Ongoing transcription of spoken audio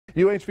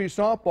UHV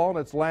softball in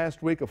its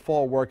last week of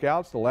fall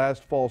workouts. The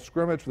last fall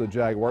scrimmage for the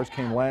Jaguars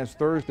came last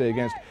Thursday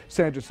against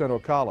San Jacinto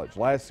College.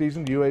 Last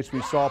season,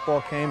 UHV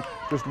softball came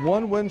just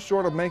one win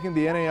short of making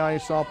the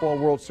NAIA Softball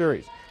World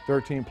Series.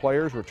 13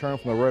 players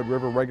returned from the Red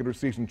River regular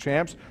season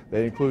champs.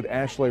 They include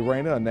Ashley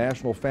Reyna, a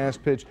National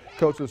Fast Pitch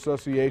Coaches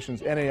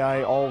Association's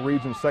NAIA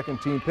All-Region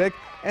second-team pick,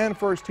 and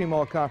first-team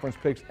All-Conference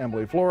picks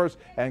Emily Flores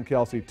and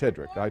Kelsey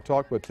Tidrick. I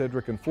talked with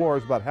Tidrick and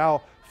Flores about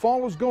how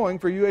fall was going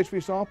for UHV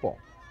softball.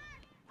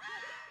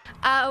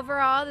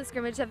 Overall, the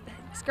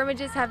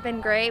scrimmages have been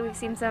great. We've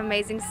seen some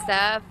amazing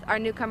stuff. Our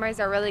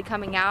newcomers are really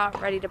coming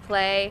out, ready to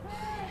play.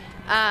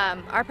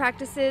 Our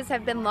practices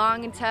have been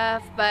long and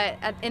tough, but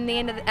at the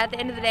end of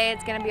the day,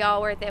 it's going to be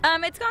all worth it.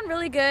 It's gone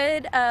really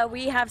good.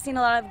 We have seen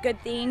a lot of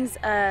good things.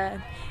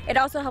 It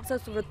also helps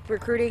us with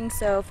recruiting,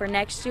 so for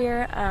next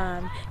year,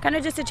 kind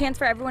of just a chance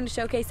for everyone to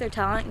showcase their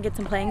talent and get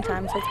some playing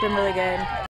time, so it's been really good.